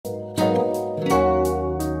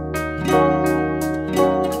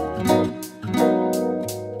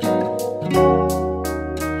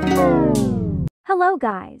Hello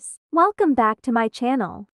guys. Welcome back to my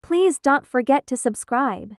channel. Please don't forget to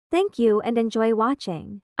subscribe. Thank you and enjoy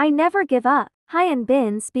watching. I never give up.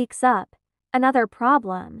 HyunBin speaks up. Another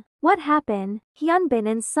problem. What happened? HyunBin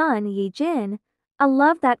and Son Ye-jin. A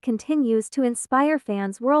love that continues to inspire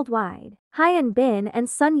fans worldwide. HyunBin and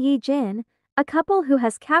Son Ye-jin, a couple who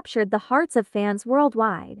has captured the hearts of fans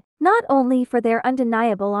worldwide, not only for their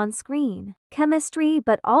undeniable on-screen chemistry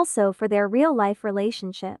but also for their real-life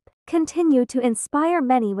relationship, continue to inspire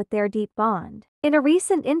many with their deep bond. In a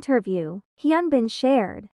recent interview, HyunBin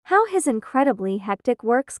shared how his incredibly hectic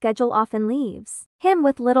work schedule often leaves him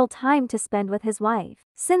with little time to spend with his wife.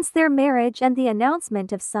 Since their marriage and the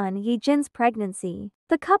announcement of Son Ye-jin's pregnancy,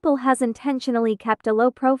 the couple has intentionally kept a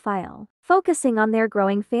low profile, focusing on their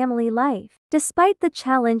growing family life. Despite the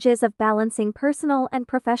challenges of balancing personal and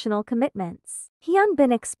professional commitments,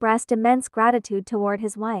 HyunBin expressed immense gratitude toward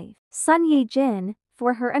his wife, Son Ye-jin,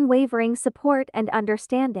 for her unwavering support and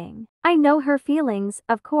understanding. "I know her feelings,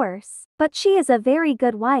 of course, but she is a very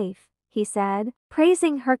good wife," he said,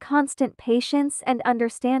 praising her constant patience and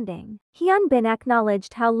understanding. HyunBin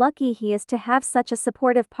acknowledged how lucky he is to have such a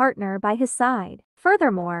supportive partner by his side.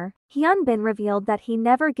 Furthermore, HyunBin revealed that he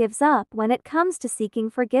never gives up when it comes to seeking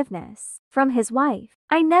forgiveness from his wife.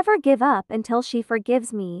 "I never give up until she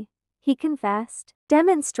forgives me," he confessed,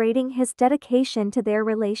 demonstrating his dedication to their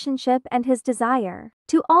relationship and his desire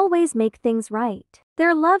to always make things right.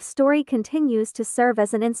 Their love story continues to serve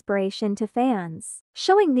as an inspiration to fans,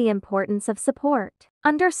 showing the importance of support,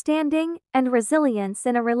 understanding, and resilience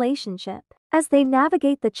in a relationship. As they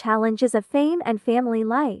navigate the challenges of fame and family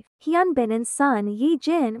life, HyunBin and Son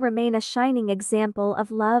Ye-jin remain a shining example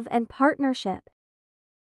of love and partnership.